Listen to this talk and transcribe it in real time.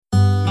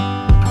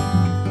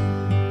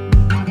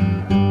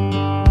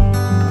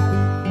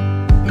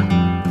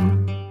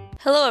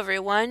Hello,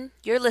 everyone.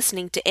 You're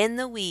listening to In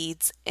the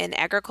Weeds, an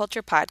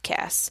agriculture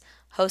podcast,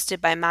 hosted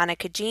by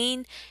Monica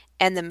Jean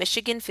and the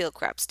Michigan Field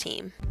Crops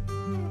team.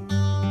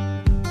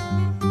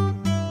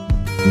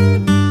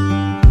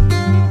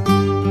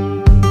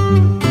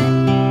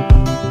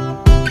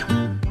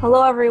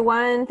 Hello,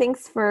 everyone.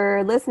 Thanks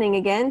for listening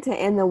again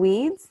to In the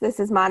Weeds. This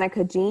is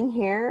Monica Jean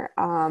here,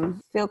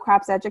 field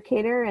crops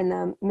educator in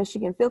the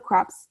Michigan Field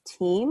Crops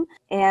team.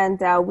 And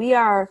we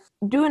are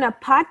doing a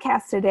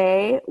podcast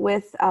today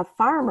with a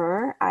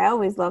farmer. I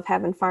always love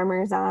having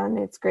farmers on.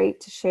 It's great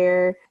to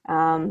share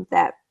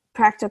that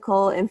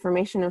practical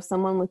information of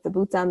someone with the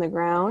boots on the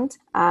ground.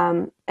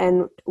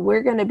 And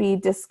we're going to be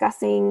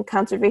discussing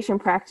conservation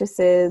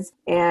practices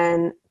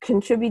and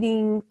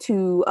contributing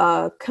to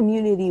a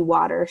community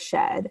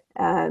watershed.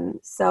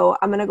 So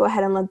I'm going to go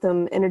ahead and let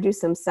them introduce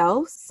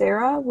themselves.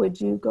 Sarah, would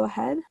you go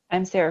ahead?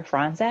 I'm Sarah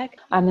Franzak.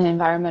 I'm the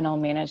environmental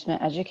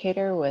management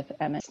educator with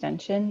M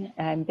Extension.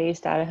 I'm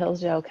based out of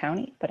Hillsdale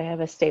County, but I have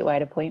a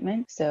statewide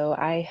appointment. So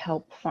I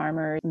help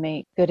farmers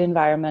make good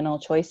environmental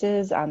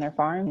choices on their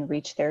farm and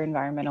reach their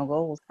environmental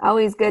goals.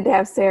 Always good to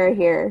have Sarah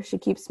here. She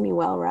keeps me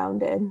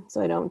well-rounded,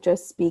 so I don't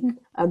just speak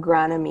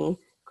agronomy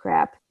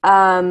crap.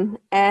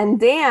 And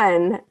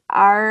Dan,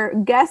 our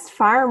guest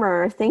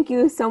farmer, thank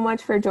you so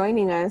much for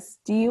joining us.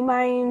 Do you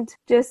mind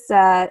just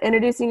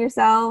introducing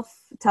yourself?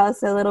 Tell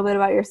us a little bit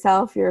about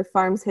yourself, your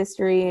farm's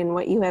history, and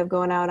what you have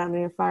going out on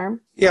your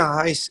farm. Yeah,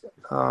 hi,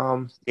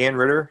 Dan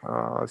Ritter,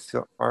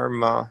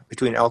 farm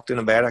between Elkton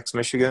and Bad Axe,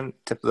 Michigan,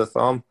 tip of the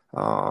thumb.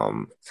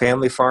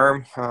 Family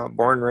farm,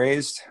 born and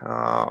raised,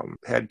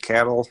 had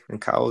cattle and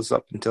cows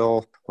up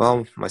until,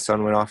 well, my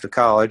son went off to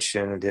college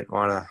and I didn't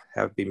want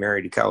to be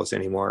married to cows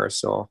anymore.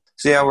 So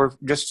yeah, we're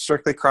just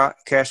strictly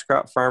cash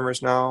crop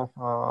farmers now.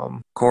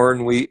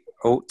 Corn, wheat,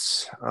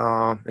 oats,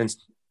 and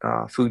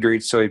food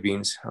grade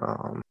soybeans.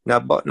 Now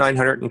about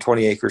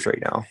 920 acres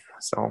right now.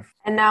 So.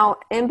 And now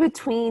in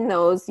between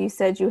those, you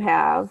said you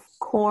have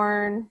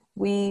corn,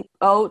 wheat,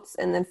 oats,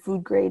 and then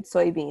food grade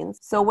soybeans.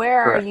 So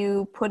where Correct. Are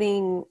you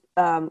putting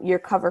your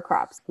cover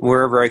crops?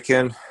 Wherever I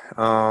can.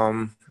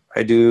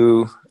 I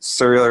do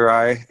cereal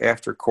rye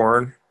after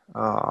corn,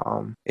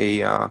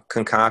 a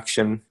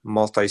concoction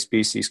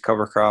multi-species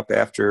cover crop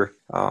after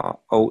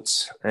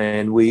oats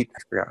and wheat.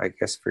 I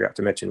forgot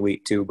to mention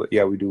wheat too, but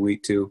yeah, we do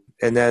wheat too.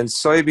 And then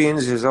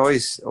soybeans is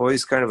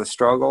always kind of a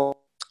struggle.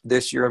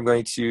 This year I'm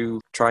going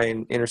to try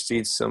and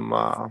interseed some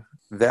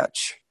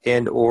vetch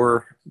and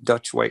or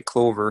Dutch white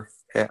clover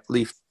at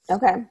leaf.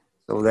 Okay.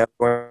 So that's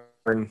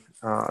going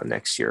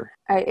next year.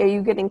 Are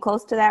you getting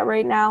close to that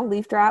right now,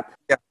 leaf drop?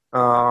 Yeah.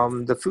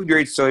 The food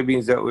grade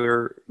soybeans that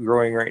we're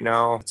growing right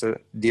now, it's a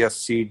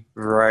DFC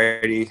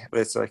variety.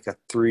 It's like a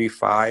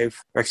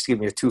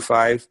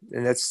 2.5,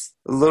 and that's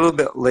a little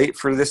bit late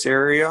for this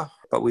area,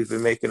 but we've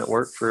been making it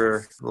work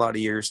for a lot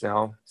of years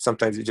now.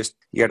 Sometimes you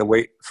got to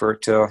wait for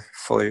it to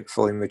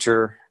fully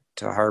mature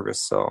to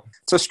harvest. So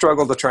it's a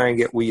struggle to try and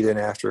get wheat in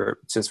after it,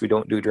 since we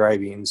don't do dry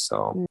beans.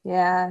 So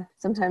yeah,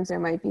 sometimes there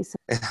might be some.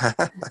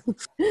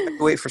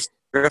 Wait for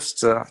drifts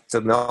to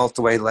melt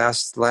away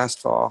last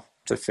fall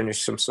to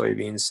finish some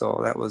soybeans.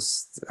 So that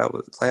was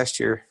last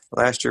year.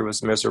 Last year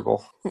was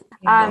miserable.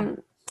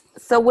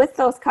 So with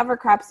those cover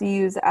crops you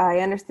use, I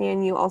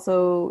understand you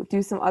also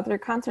do some other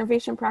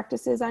conservation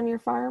practices on your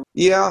farm?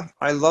 Yeah,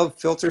 I love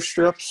filter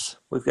strips.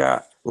 We've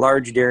got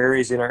large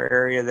dairies in our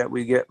area that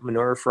we get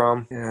manure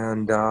from,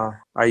 and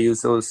I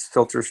use those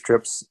filter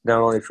strips not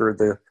only for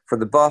the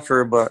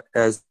buffer, but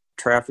as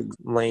traffic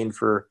lane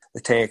for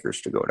the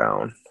tankers to go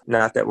down.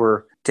 Not that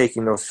we're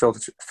taking those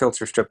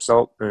filter strips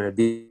out and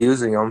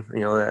abusing them. You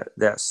know,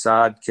 that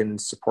sod can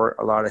support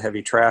a lot of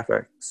heavy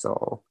traffic.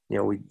 So, you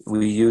know,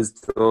 we use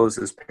those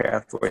as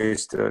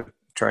pathways to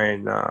try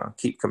and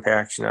keep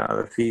compaction out of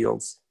the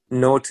fields.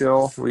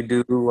 No-till, we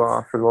do,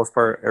 for the most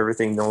part,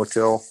 everything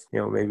no-till. You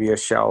know, maybe a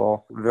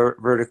shallow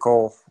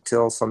vertical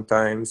till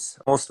sometimes,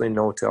 mostly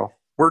no-till.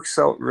 Works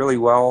out really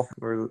well.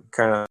 We're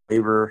kind of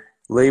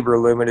labor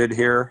limited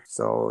here.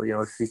 So, you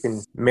know, if you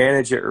can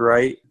manage it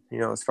right, you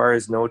know, as far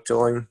as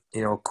no-tilling,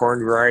 you know, corn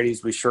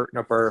varieties, we shorten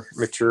up our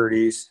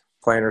maturities,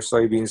 plant our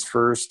soybeans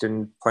first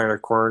and plant our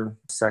corn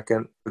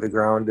second for the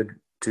ground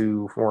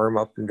to warm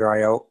up and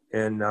dry out.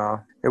 And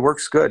it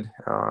works good.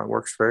 It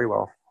works very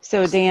well.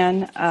 So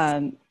Dan,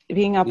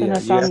 being up in the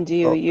sun, do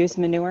you use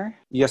manure?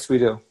 Yes, we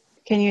do.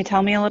 Can you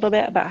tell me a little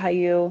bit about how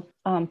you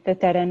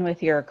fit that in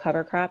with your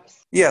cover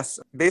crops? Yes.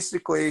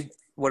 Basically,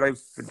 what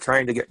I've been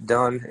trying to get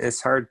done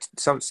is hard.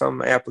 Some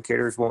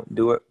applicators won't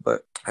do it,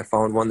 but I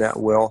found one that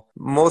will.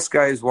 Most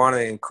guys want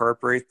to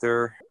incorporate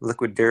their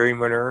liquid dairy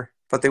manure,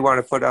 but they want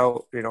to put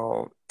out, you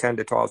know, 10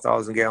 to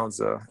 12,000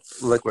 gallons of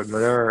liquid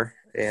manure.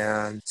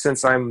 And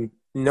since I'm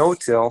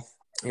no-till,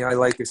 you know, I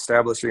like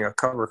establishing a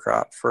cover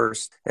crop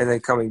first and then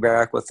coming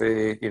back with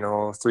a, you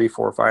know, 3,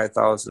 4,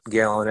 5,000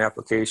 gallon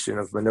application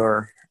of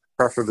manure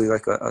preferably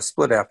like a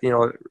split app.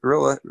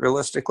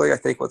 Realistically, I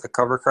think with a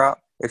cover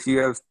crop, if you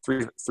have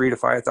 3 to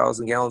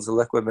 5,000 gallons of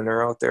liquid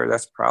manure out there,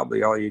 that's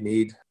probably all you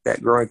need.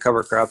 That growing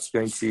cover crop's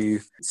going to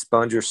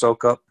sponge or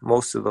soak up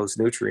most of those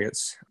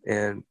nutrients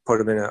and put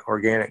them in an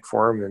organic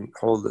form and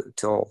hold it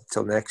till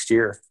next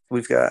year.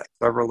 We've got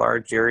several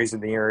large areas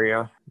in the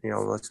area.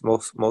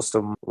 Most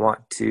of them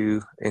want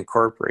to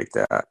incorporate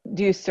that.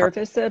 Do you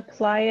surface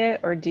apply it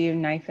or do you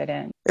knife it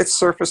in? It's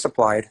surface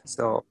applied.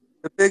 So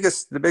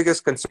the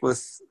biggest concern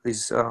with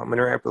these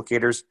manure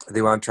applicators,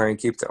 they want to try and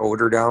keep the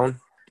odor down.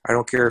 I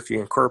don't care if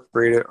you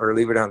incorporate it or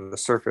leave it on the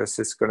surface,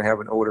 it's going to have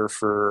an odor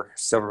for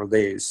several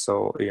days.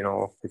 So,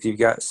 if you've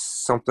got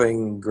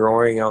something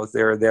growing out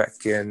there that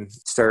can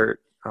start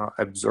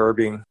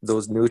absorbing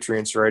those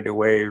nutrients right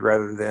away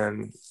rather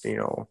than,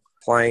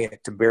 applying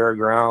it to bare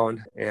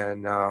ground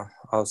and all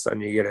of a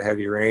sudden you get a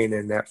heavy rain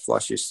and that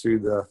flushes through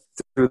the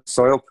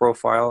soil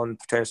profile and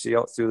potentially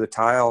out through the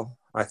tile,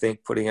 I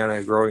think putting on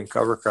a growing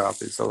cover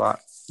crop is a lot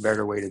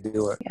better way to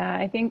do it. Yeah,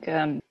 I think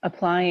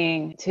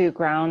applying to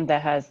ground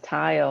that has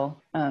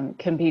tile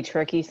can be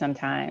tricky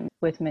sometimes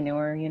with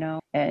manure,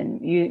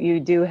 and you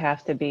do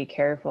have to be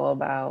careful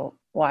about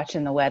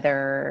watching the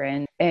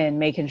weather and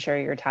making sure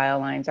your tile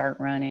lines aren't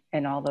running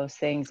and all those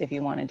things. If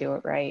you want to do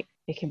it right,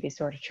 it can be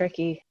sort of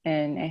tricky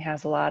and it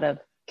has a lot of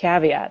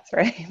caveats,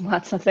 right?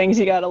 Lots of things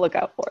you got to look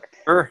out for.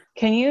 Sure.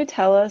 Can you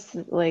tell us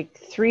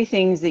 3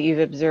 things that you've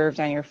observed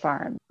on your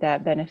farm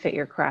that benefit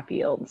your crop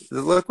yields?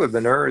 The liquid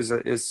manure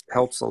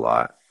helps a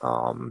lot.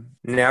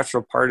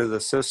 Natural part of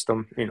the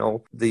system.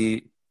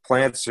 The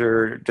plants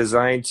are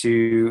designed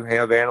to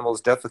have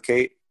animals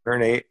defecate,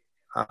 urinate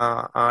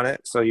on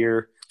it. So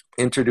you're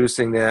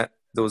introducing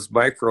those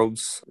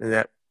microbes in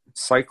that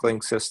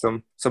cycling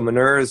system. So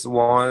manure is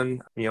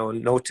one.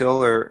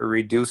 No-till or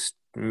reduced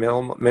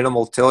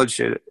minimal tillage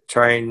to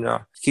try and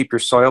keep your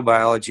soil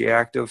biology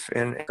active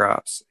in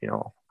crops.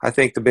 I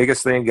think the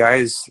biggest thing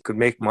guys could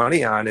make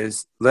money on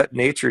is let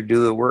nature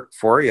do the work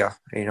for you.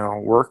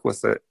 Work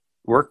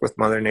with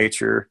Mother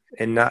Nature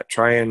and not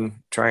try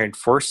and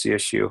force the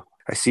issue.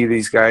 I see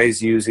these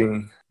guys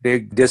using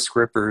big disc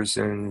rippers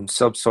and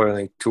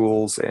subsoiling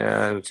tools,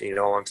 and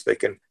I'm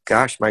thinking,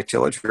 gosh, my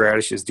tillage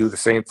radishes do the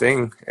same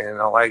thing,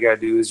 and all I got to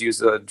do is use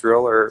a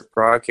drill or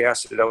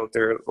broadcast it out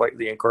there,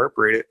 lightly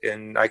incorporate it,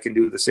 and I can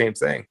do the same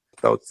thing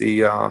without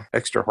the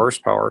extra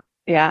horsepower.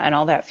 Yeah, and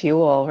all that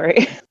fuel,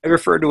 right? I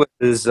refer to it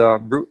as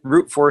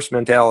brute force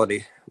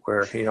mentality,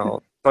 where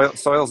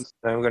soil's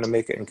I'm going to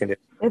make it in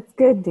condition. It's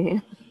good,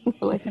 Dan.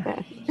 I like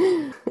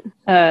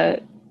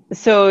that.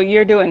 So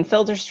you're doing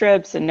filter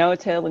strips and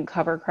no-till and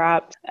cover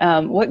crops.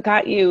 What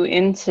got you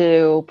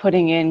into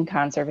putting in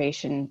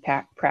conservation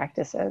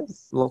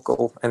practices?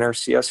 Local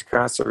NRCS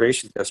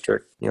conservation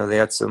district, they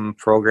had some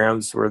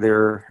programs where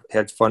they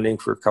had funding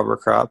for cover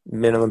crop,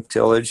 minimum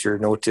tillage or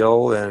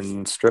no-till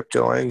and strip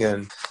tilling,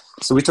 and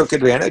so we took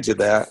advantage of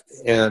that.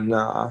 And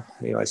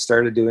I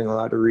started doing a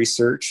lot of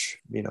research.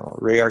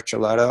 Ray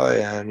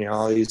Archuleta and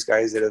all these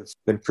guys that have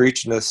been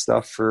preaching this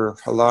stuff for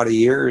a lot of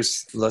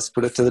years. Let's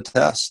put it to the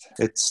test.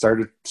 It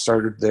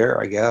started there,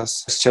 I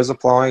guess. Chisel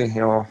plowing.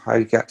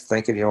 I got to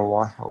thinking,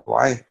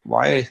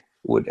 why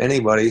would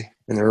anybody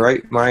in their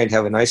right mind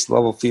have a nice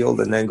level field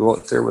and then go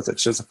out there with a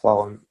chisel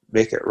plow and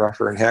make it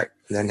rougher and heck,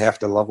 and then have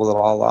to level it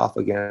all off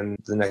again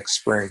the next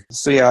spring?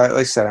 So yeah, like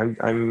I said,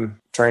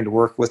 I'm trying to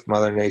work with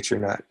Mother Nature,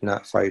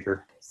 not fight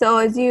her. So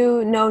as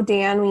you know,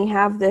 Dan, we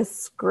have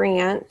this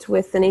grant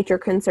with the Nature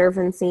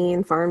Conservancy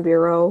and Farm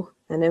Bureau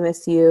and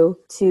MSU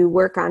to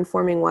work on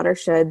forming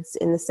watersheds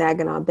in the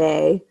Saginaw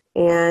Bay.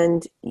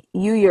 And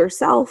you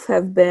yourself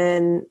have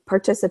been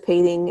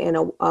participating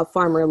in a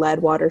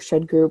farmer-led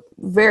watershed group,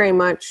 very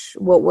much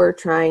what we're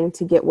trying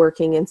to get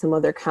working in some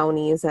other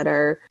counties that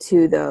are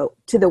to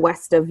the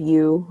west of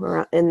you,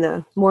 or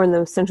more in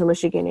the central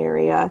Michigan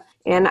area.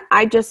 And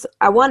I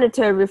wanted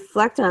to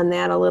reflect on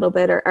that a little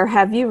bit, or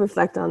have you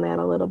reflect on that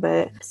a little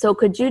bit. So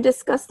could you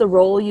discuss the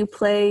role you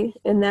play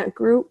in that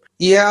group?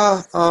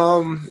 Yeah,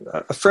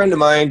 a friend of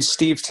mine,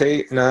 Steve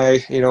Tate, and I,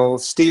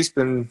 Steve's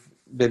been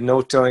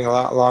no-tilling a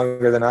lot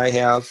longer than I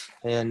have,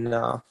 and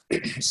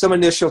some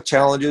initial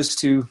challenges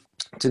to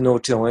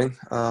no-tilling.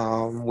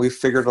 We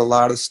figured a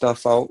lot of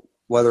stuff out,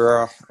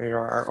 whether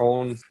our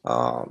own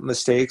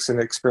mistakes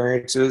and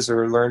experiences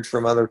or learned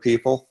from other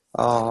people.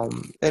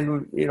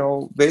 And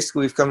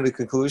basically we've come to the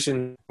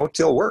conclusion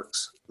no-till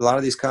works. A lot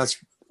of these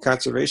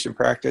conservation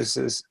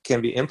practices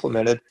can be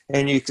implemented,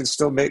 and you can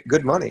still make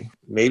good money,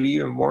 maybe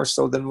even more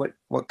so than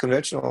what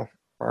conventional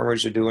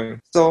farmers are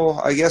doing. So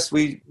I guess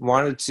we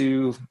wanted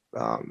to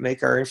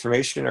make our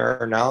information,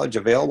 our knowledge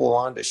available,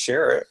 wanted to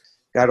share it.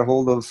 Got a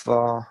hold of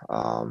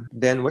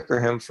Ben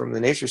Wickerham from the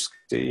Nature,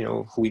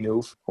 who we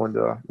knew going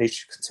to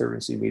Nature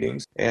Conservancy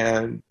meetings,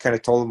 and kind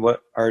of told him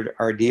what our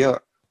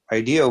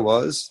idea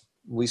was.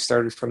 We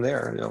started from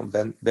there.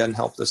 Ben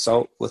helped us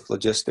out with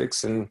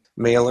logistics and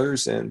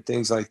mailers and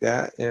things like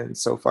that. And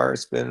so far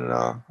it's been,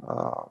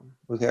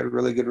 we've had a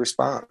really good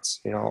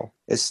response.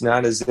 It's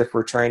not as if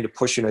we're trying to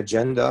push an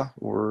agenda.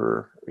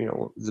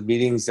 The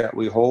meetings that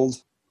we hold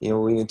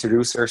we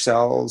introduce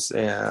ourselves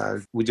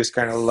and we just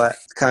kind of let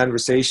the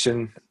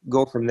conversation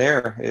go from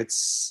there.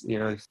 It's,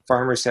 if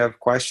farmers have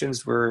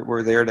questions,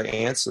 we're there to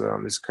answer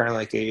them. It's kind of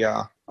like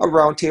a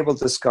roundtable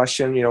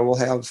discussion. We'll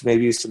have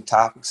maybe some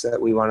topics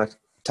that we want to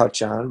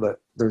touch on,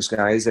 but there's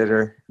guys that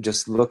are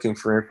just looking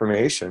for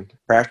information,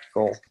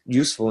 practical,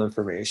 useful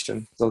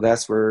information. So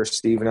that's where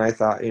Steve and I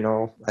thought,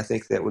 I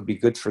think that would be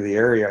good for the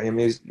area. I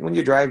mean, when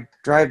you drive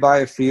by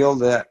a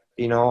field that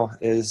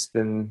has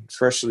been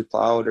freshly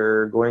plowed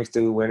or going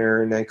through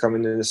winter and then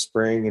coming into the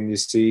spring, and you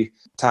see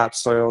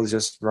topsoil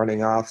just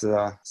running off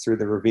through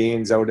the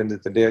ravines out into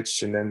the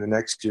ditch, and then the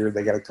next year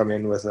they got to come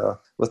in with a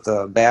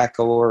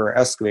backhoe or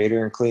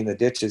excavator and clean the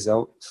ditches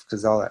out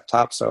because all that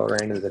topsoil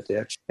ran into the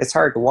ditch. It's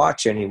hard to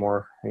watch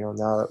anymore,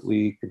 now that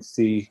we can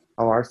see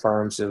how our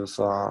farms have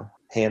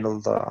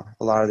handled a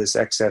lot of this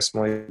excess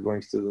moisture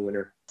going through the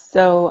winter.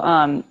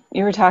 So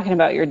you were talking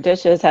about your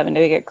ditches having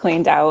to get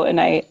cleaned out,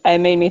 and I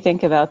made me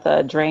think about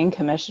the drain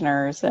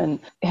commissioners. And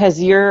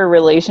has your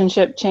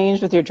relationship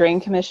changed with your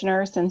drain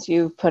commissioner since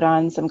you've put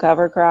on some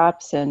cover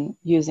crops and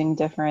using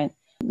different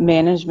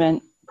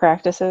management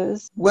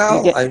practices?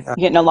 Well, you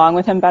getting along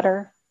with him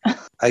better?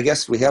 I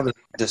guess we haven't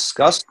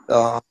discussed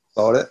about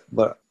it,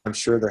 but I'm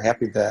sure they're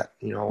happy that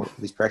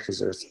these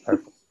practices are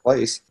in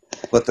place.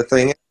 But the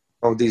thing is,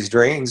 these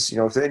drains,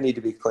 if they need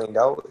to be cleaned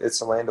out, it's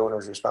the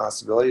landowner's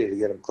responsibility to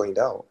get them cleaned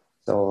out.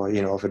 So,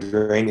 if a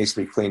drain needs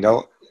to be cleaned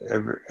out,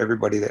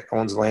 everybody that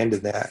owns land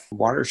in that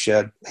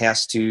watershed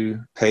has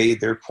to pay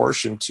their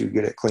portion to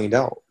get it cleaned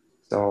out.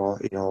 So,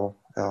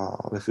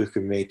 if we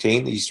can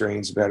maintain these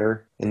drains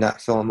better and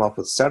not fill them up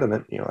with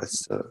sediment,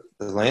 it's the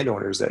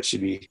landowners that should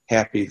be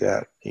happy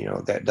that,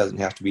 that doesn't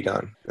have to be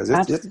done. Because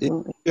it's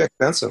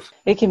expensive.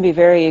 It can be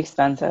very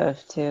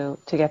expensive to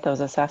get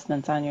those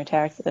assessments on your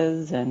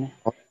taxes and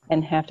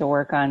have to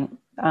work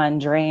on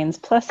drains.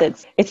 Plus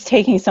it's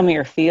taking some of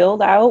your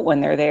field out when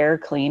they're there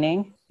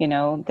cleaning.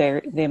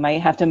 They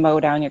might have to mow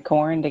down your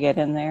corn to get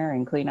in there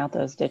and clean out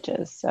those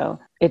ditches. So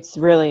it's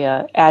really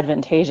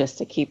advantageous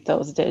to keep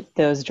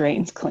those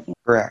drains clean.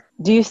 Correct.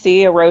 Do you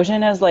see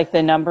erosion as like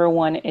the number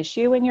one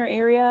issue in your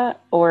area,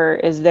 or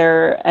is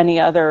there any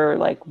other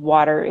like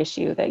water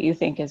issue that you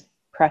think is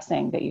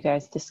pressing that you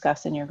guys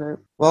discuss in your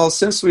group? Well,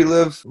 since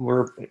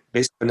we're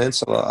based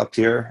peninsula up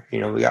here,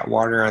 we got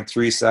water on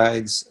three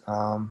sides.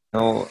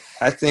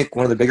 I think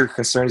one of the bigger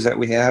concerns that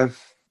we have,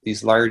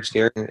 these large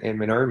dairy and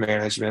manure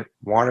management,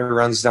 water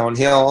runs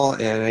downhill,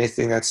 and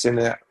anything that's in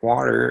that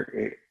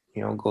water,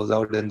 goes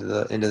out into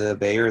the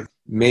bay, or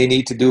may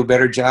need to do a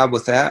better job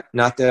with that.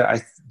 Not that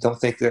I don't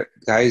think that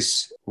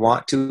guys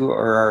want to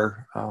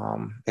or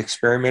are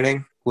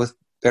experimenting with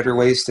better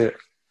ways to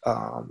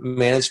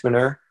manage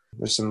manure.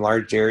 There's some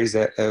large dairies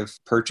that have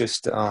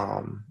purchased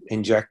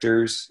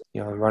injectors,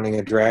 running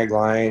a drag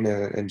line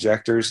and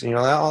injectors.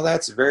 All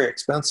that's very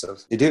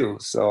expensive to do.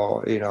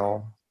 So,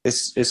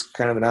 it's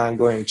kind of an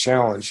ongoing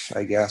challenge,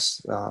 I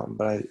guess.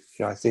 But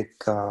I think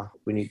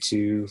we need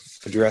to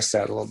address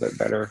that a little bit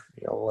better,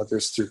 whether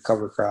it's through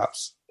cover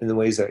crops in the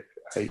ways that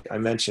I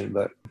mentioned.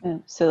 But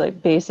so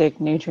like basic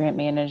nutrient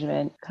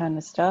management kind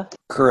of stuff.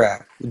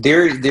 Correct.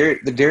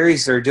 The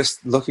dairies are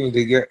just looking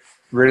to get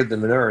rid of the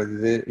manure.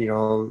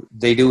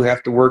 They do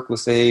have to work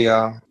with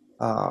a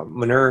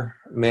manure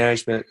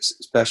management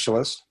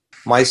specialist.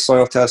 My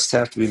soil tests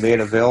have to be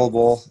made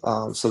available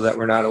so that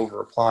we're not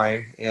over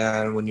applying.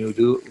 And when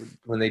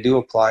they do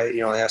apply, it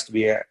has to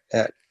be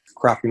at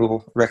crop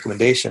removal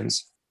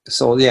recommendations.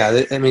 So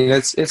yeah, I mean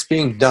it's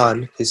being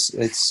done.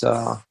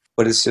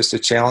 But it's just a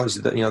challenge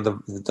that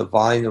the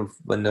volume of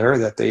manure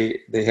that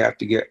they have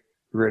to get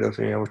rid of.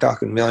 We're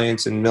talking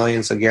millions and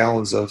millions of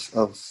gallons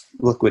of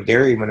liquid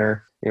dairy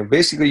manure.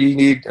 Basically you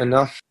need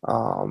enough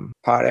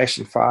potash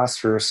and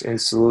phosphorus in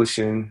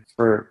solution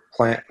for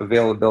plant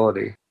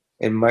availability.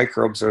 And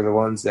microbes are the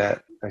ones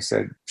that I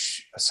said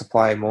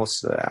supply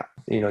most of that.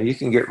 You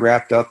can get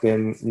wrapped up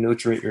in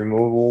nutrient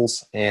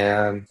removals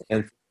and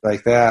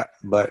like that,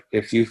 but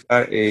if you've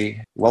got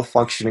a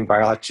well-functioning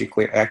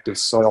biologically active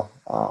soil,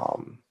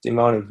 the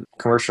amount of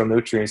commercial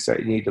nutrients that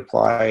you need to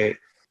apply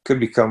could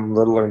become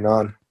little or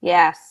none.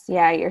 Yes.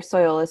 Yeah. Your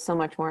soil is so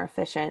much more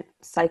efficient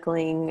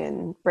cycling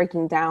and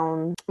breaking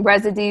down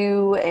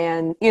residue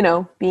and,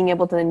 being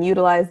able to then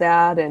utilize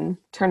that and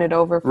turn it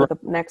over for the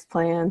next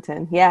plant.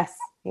 And yes.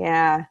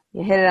 Yeah.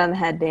 You hit it on the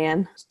head,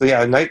 Dan. So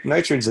yeah,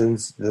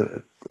 nitrogen's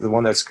the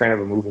one that's kind of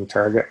a moving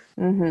target.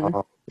 Mm-hmm.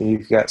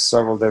 You've got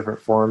several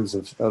different forms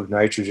of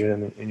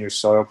nitrogen in your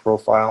soil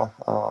profile.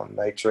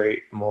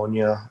 Nitrate,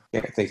 ammonia.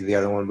 I can't think of the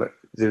other one, but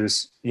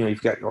there's,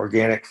 you've got an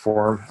organic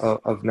form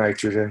of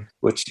nitrogen,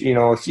 which,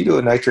 if you do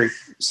a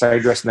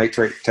side dress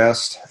nitrate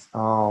test,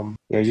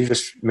 you're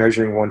just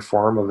measuring one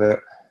form of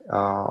it.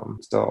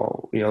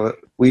 So,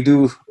 we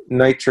do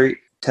nitrate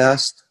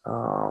test,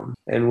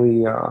 and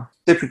we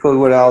typically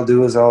what I'll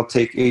do is I'll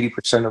take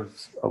 80%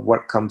 of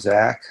what comes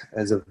back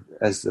as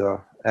the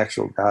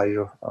actual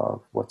value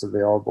of what's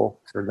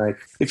available for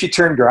nitrogen. If you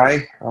turn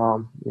dry,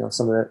 some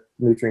of the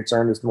nutrients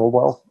aren't as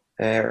mobile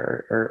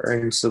or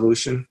in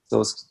solution,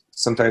 so it's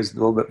sometimes a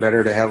little bit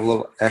better to have a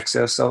little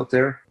excess out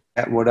there.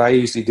 what I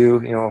usually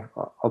do,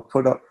 I'll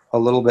put up a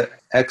little bit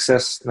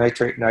excess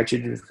nitrate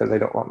nitrogen because I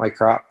don't want my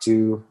crop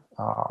to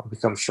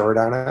become short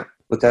on it.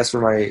 But that's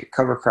where my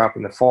cover crop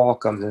in the fall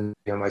comes in,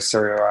 my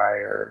cereal rye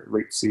or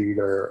rapeseed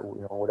or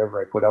whatever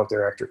I put out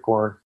there after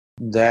corn.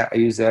 That I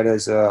use that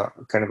as a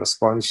kind of a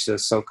sponge to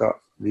soak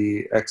up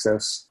the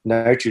excess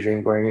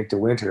nitrogen going into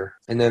winter.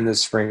 And then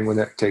this spring when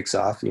that takes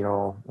off,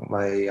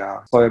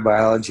 my soil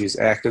biology is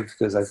active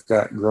because I've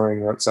got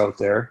growing roots out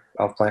there.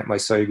 I'll plant my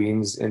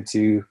soybeans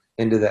into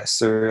that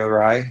cereal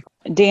rye.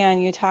 Dan,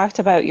 you talked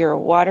about your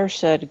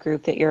watershed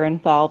group that you're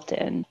involved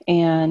in,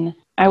 and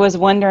I was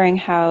wondering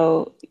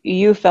how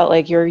you felt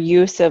like your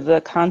use of the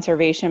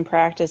conservation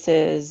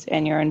practices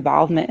and your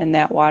involvement in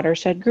that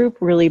watershed group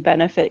really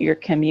benefit your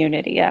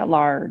community at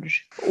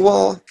large.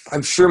 Well,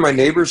 I'm sure my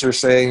neighbors are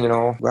saying,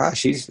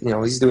 gosh, he's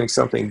doing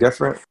something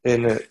different,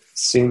 and it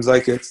seems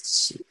like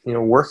it's,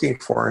 working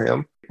for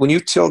him. When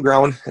you till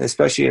ground,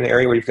 especially in an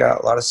area where you've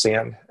got a lot of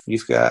sand,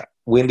 you've got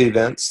wind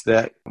events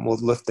that will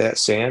lift that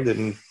sand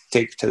and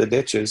take it to the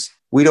ditches.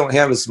 We don't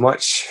have as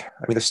much.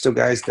 I mean, there's still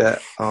guys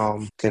that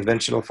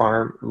conventional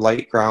farm,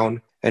 light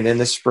ground. And in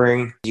the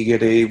spring, you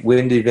get a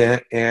wind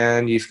event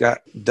and you've got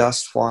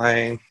dust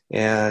flying.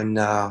 And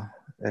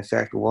in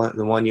fact, the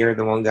one year,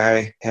 the one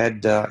guy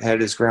had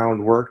his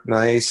ground worked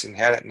nice and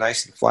had it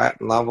nice and flat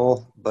and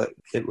level, but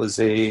it was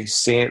a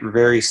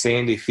very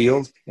sandy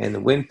field, and the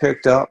wind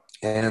picked up,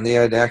 and they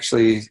had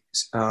actually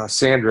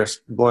sand drifts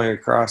blowing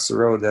across the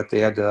road that they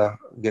had to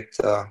get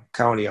the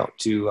county out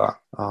to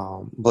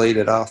blade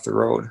it off the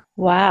road.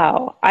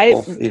 Wow.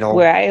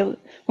 Where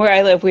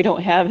I live, we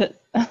don't have it.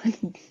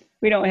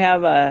 We don't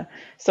have a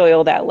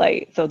soil that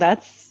light, so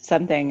that's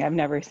something I've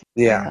never seen.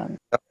 Yeah.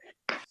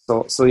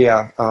 So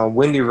yeah,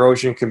 wind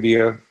erosion can be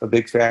a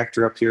big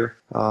factor up here.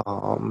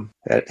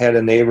 Had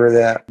a neighbor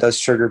that does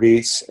sugar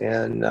beets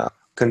and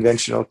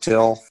conventional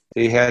till.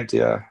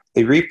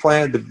 They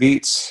replanted the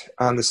beets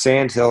on the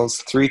sand hills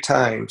 3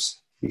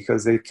 times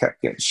because they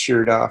kept getting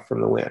sheared off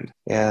from the wind,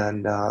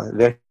 and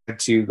then had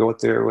to go out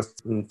there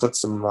and put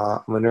some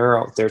manure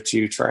out there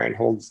to try and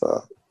hold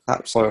the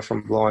topsoil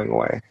from blowing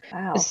away.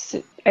 Wow.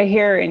 So I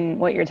hear in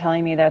what you're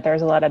telling me that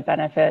there's a lot of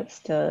benefits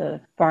to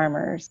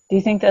farmers. Do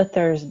you think that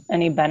there's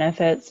any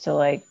benefits to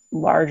like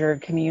larger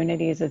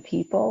communities of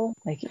people,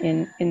 like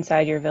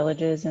inside your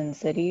villages and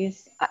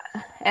cities?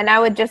 And I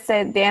would just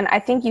say, Dan, I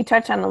think you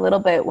touched on a little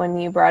bit when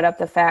you brought up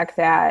the fact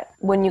that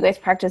when you guys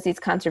practice these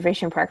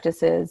conservation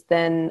practices,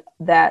 then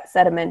that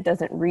sediment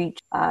doesn't reach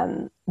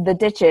the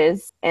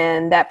ditches,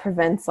 and that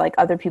prevents like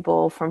other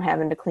people from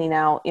having to clean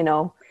out,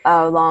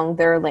 along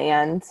their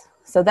land.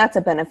 So that's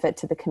a benefit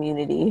to the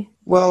community.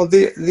 Well,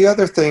 the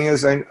other thing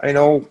is I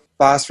know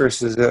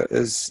phosphorus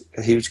is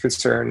a huge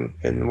concern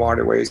in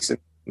waterways, and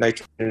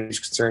nitrogen is a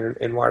huge concern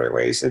in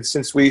waterways. And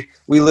since we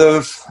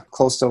live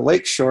close to a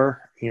lake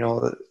shore,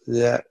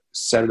 that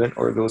sediment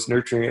or those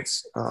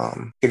nutrients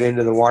get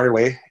into the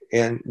waterway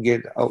and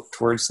get out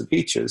towards the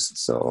beaches.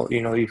 So,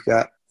 you've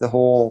got the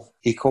whole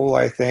E.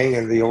 coli thing,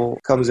 and the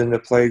old comes into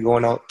play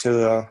going out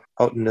into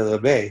the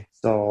bay.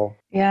 So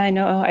yeah, I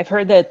know. I've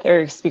heard that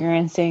they're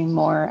experiencing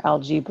more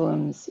algae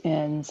blooms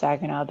in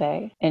Saginaw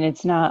Bay, and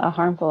it's not a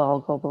harmful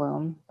algal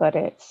bloom, but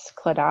it's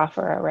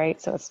cladophora,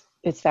 right? So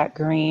it's that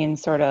green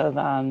sort of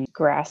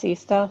grassy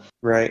stuff.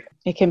 Right.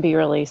 It can be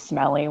really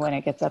smelly when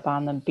it gets up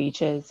on the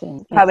beaches,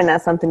 and probably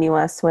not something you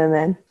want to swim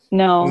in.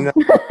 No.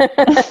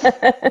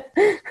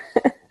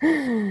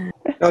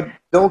 No,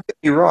 don't get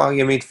me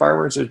wrong. I mean,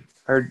 farmers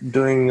are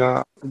doing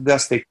the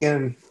best they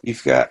can.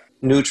 You've got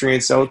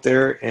nutrients out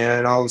there,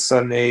 and all of a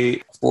sudden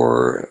a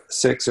 4,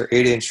 6, or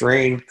 8 inch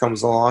rain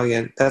comes along,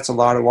 and that's a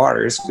lot of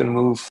water. It's going to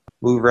move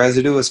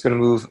residue. It's going to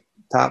move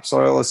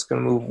topsoil. It's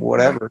going to move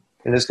whatever,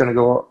 and it's going to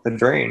go up the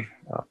drain.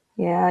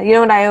 Yeah, you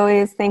know what I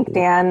always think,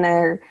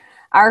 Dan?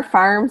 Our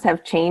farms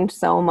have changed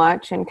so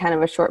much in kind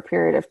of a short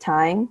period of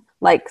time,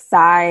 like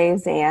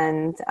size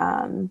and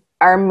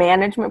our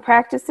management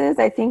practices.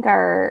 I think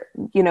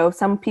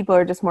some people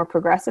are just more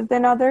progressive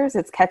than others.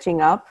 It's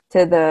catching up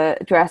to the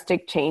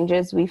drastic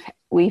changes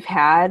we've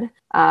had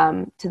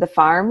to the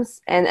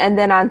farms. And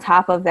then on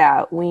top of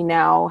that, we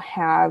now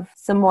have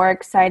some more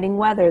exciting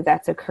weather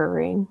that's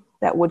occurring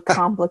that would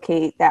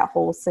complicate that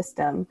whole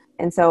system.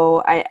 And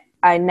so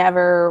I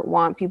never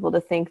want people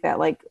to think that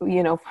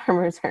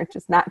farmers are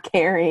just not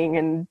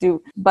caring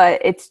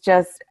but it's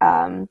just,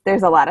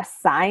 there's a lot of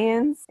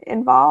science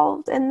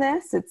involved in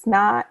this. It's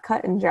not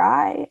cut and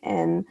dry,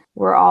 and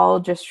we're all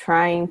just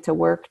trying to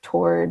work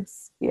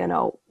towards,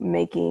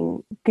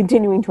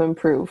 continuing to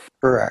improve.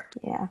 Correct.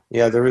 Yeah.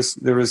 Yeah. There was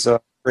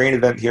a rain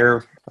event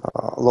here.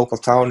 A local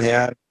town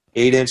had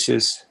 8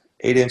 inches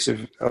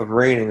of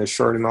rain in a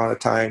short amount of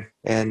time.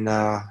 And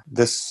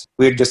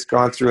we had just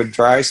gone through a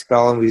dry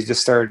spell, and we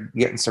just started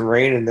getting some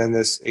rain, and then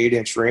this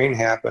 8-inch rain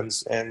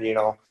happens. And,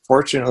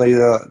 fortunately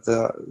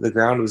the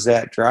ground was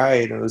that dry,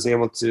 and it was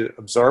able to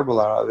absorb a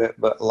lot of it,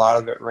 but a lot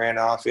of it ran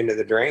off into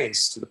the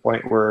drains to the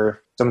point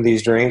where some of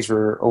these drains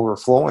were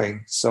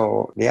overflowing.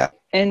 So, yeah.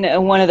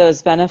 And one of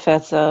those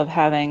benefits of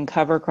having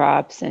cover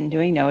crops and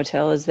doing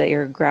no-till is that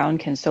your ground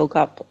can soak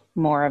up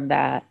more of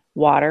that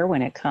water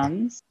when it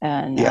comes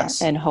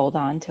Yes. and hold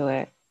on to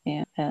it.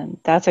 And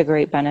that's a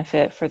great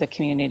benefit for the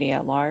community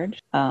at large,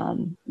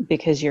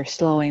 because you're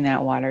slowing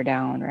that water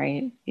down,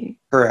 right?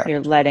 Correct.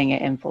 You're letting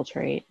it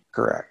infiltrate.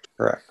 Correct.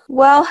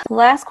 Well,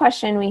 last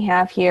question we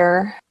have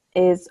here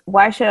is,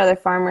 why should other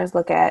farmers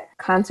look at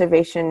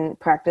conservation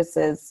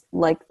practices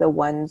like the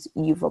ones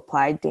you've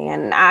applied,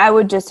 Dan? And I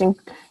would just,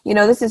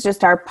 this is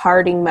just our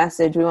parting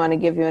message. We want to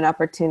give you an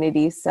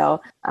opportunity.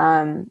 So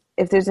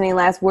if there's any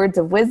last words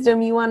of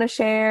wisdom you want to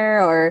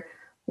share, or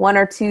one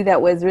or two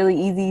that was really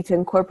easy to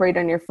incorporate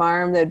on your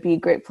farm, that would be a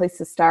great place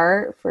to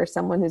start for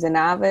someone who's a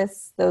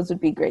novice, those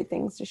would be great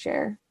things to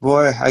share.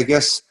 Boy, I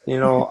guess,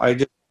 I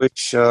just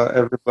wish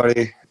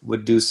everybody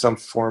would do some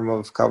form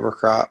of cover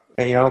crop.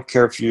 And I don't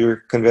care if you're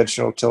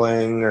conventional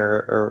tilling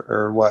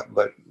or what,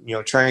 but,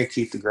 try and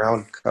keep the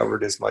ground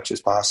covered as much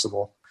as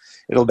possible.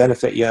 It'll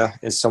benefit you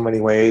in so many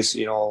ways.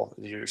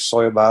 Your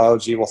soil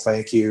biology will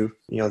thank you.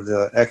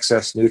 The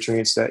excess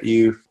nutrients that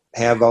you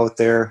have out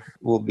there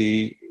will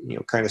be,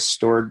 kind of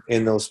stored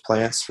in those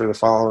plants for the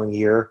following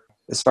year.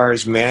 As far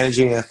as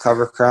managing a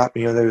cover crop,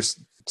 there's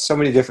so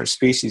many different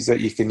species that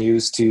you can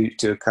use to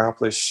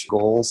accomplish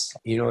goals.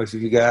 If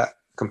you got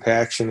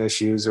compaction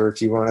issues, or if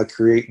you want to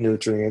create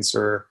nutrients,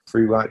 or if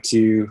you want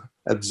to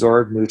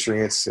absorb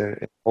nutrients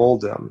and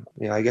hold them,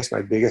 I guess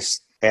my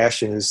biggest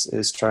passion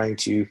is trying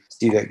to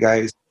see that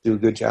guys do a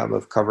good job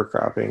of cover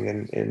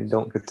cropping and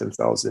don't get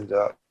themselves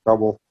into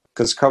trouble,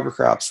 because cover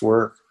crops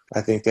work. I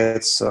think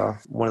that's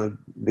one of the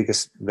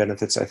biggest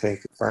benefits I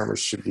think farmers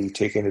should be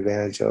taking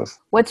advantage of.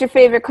 What's your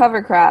favorite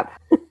cover crop?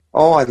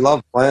 Oh, I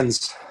love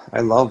blends.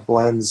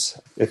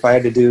 If I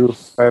would do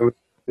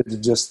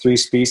just 3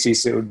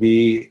 species, it would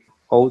be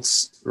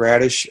oats,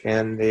 radish,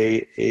 and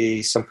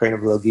some kind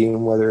of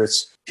legume, whether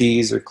it's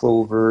peas or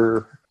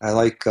clover. I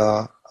like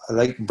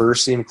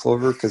berseem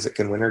clover because it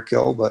can winter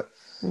kill, but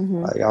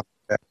I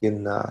also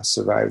can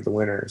survive the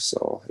winter.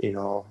 So,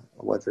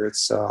 whether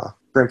it's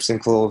crimson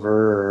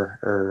clover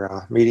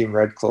or medium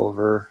red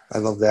clover, I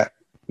love that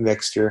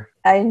mixture.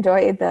 I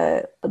enjoy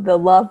the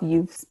love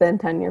you've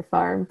spent on your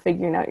farm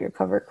figuring out your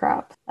cover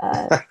crop.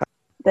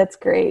 That's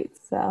great.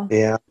 So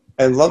yeah,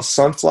 I love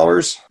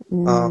sunflowers.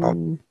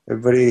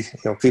 Everybody,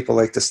 people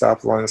like to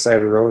stop along the side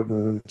of the road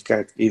and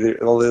kind of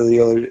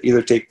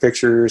either take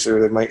pictures,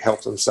 or they might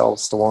help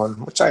themselves to one,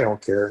 which I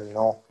don't care.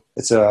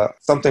 It's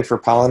something for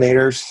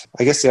pollinators.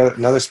 I guess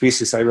another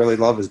species I really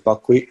love is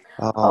buckwheat.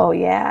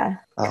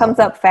 Comes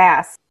up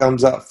fast.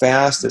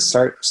 It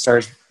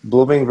starts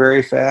blooming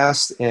very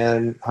fast,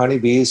 and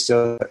honeybees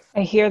do it.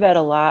 I hear that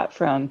a lot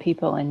from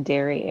people in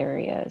dairy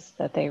areas,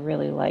 that they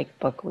really like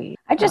buckwheat.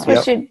 I just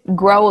wish it'd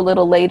grow a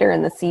little later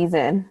in the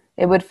season.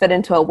 It would fit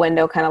into a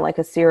window kind of like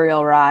a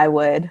cereal rye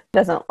would.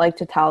 Doesn't like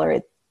to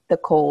tolerate the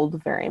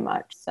cold very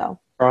much. So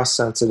frost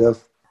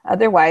sensitive.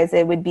 Otherwise,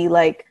 it would be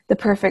like the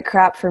perfect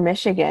crop for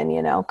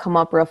Michigan, come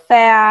up real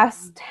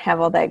fast,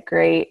 have all that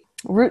great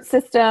root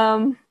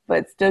system,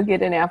 but still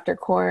get in after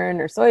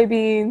corn or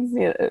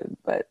soybeans,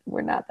 but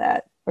we're not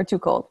that. We're too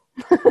cold.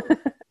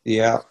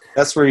 Yeah,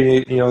 that's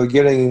where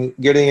getting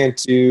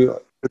into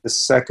the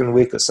second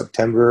week of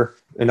September,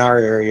 in our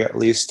area at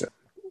least,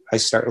 I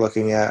start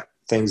looking at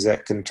things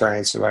that can try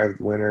and survive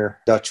the winter.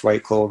 Dutch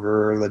white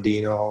clover,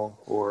 ladino,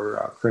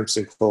 or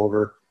crimson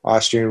clover,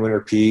 Austrian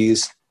winter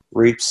peas,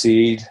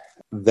 rapeseed,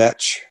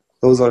 vetch.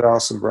 Those are all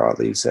some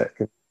broadleaves that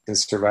can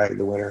survive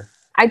the winter.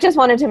 I just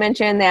wanted to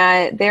mention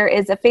that there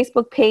is a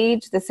Facebook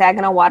page, the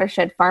Saginaw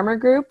Watershed Farmer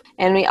Group,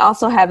 and we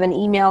also have an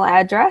email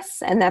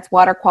address, and that's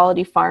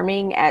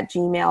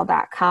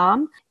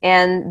waterqualityfarming@gmail.com.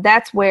 And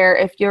that's where,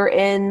 if you're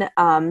in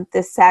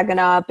the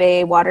Saginaw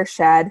Bay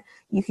watershed,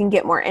 you can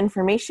get more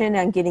information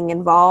on getting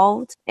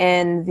involved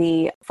in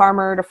the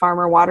Farmer to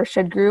Farmer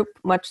Watershed Group,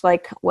 much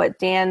like what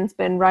Dan's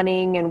been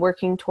running and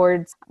working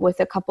towards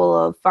with a couple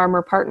of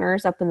farmer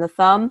partners up in the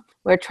Thumb.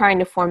 We're trying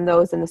to form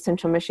those in the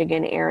Central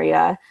Michigan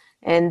area.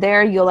 And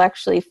there you'll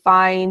actually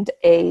find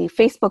a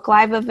Facebook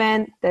Live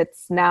event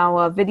that's now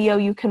a video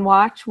you can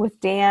watch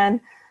with Dan,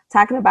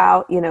 talking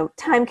about,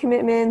 time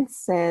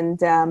commitments and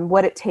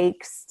what it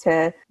takes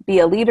to be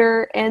a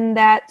leader in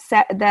that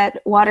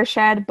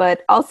watershed,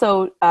 but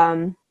also,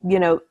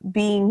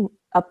 being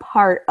a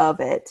part of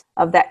it,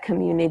 of that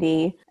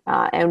community,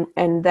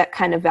 and that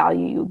kind of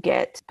value you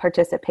get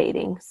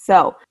participating.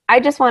 So I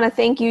just want to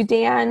thank you,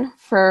 Dan,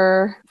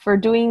 for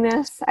doing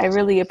this. I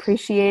really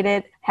appreciate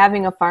it.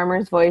 Having a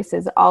farmer's voice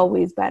is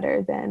always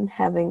better than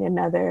having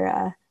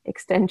another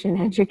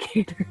extension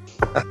educator.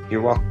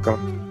 You're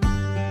welcome.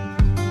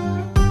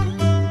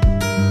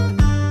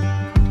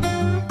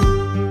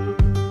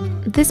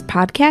 This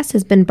podcast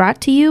has been brought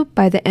to you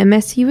by the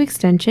MSU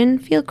Extension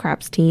Field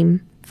Crops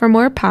team. For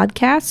more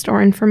podcasts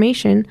or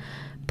information,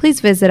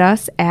 please visit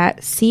us at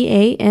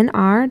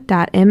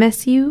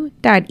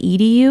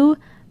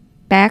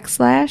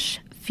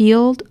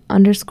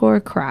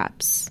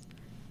canr.msu.edu/field_crops.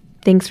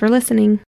 Thanks for listening.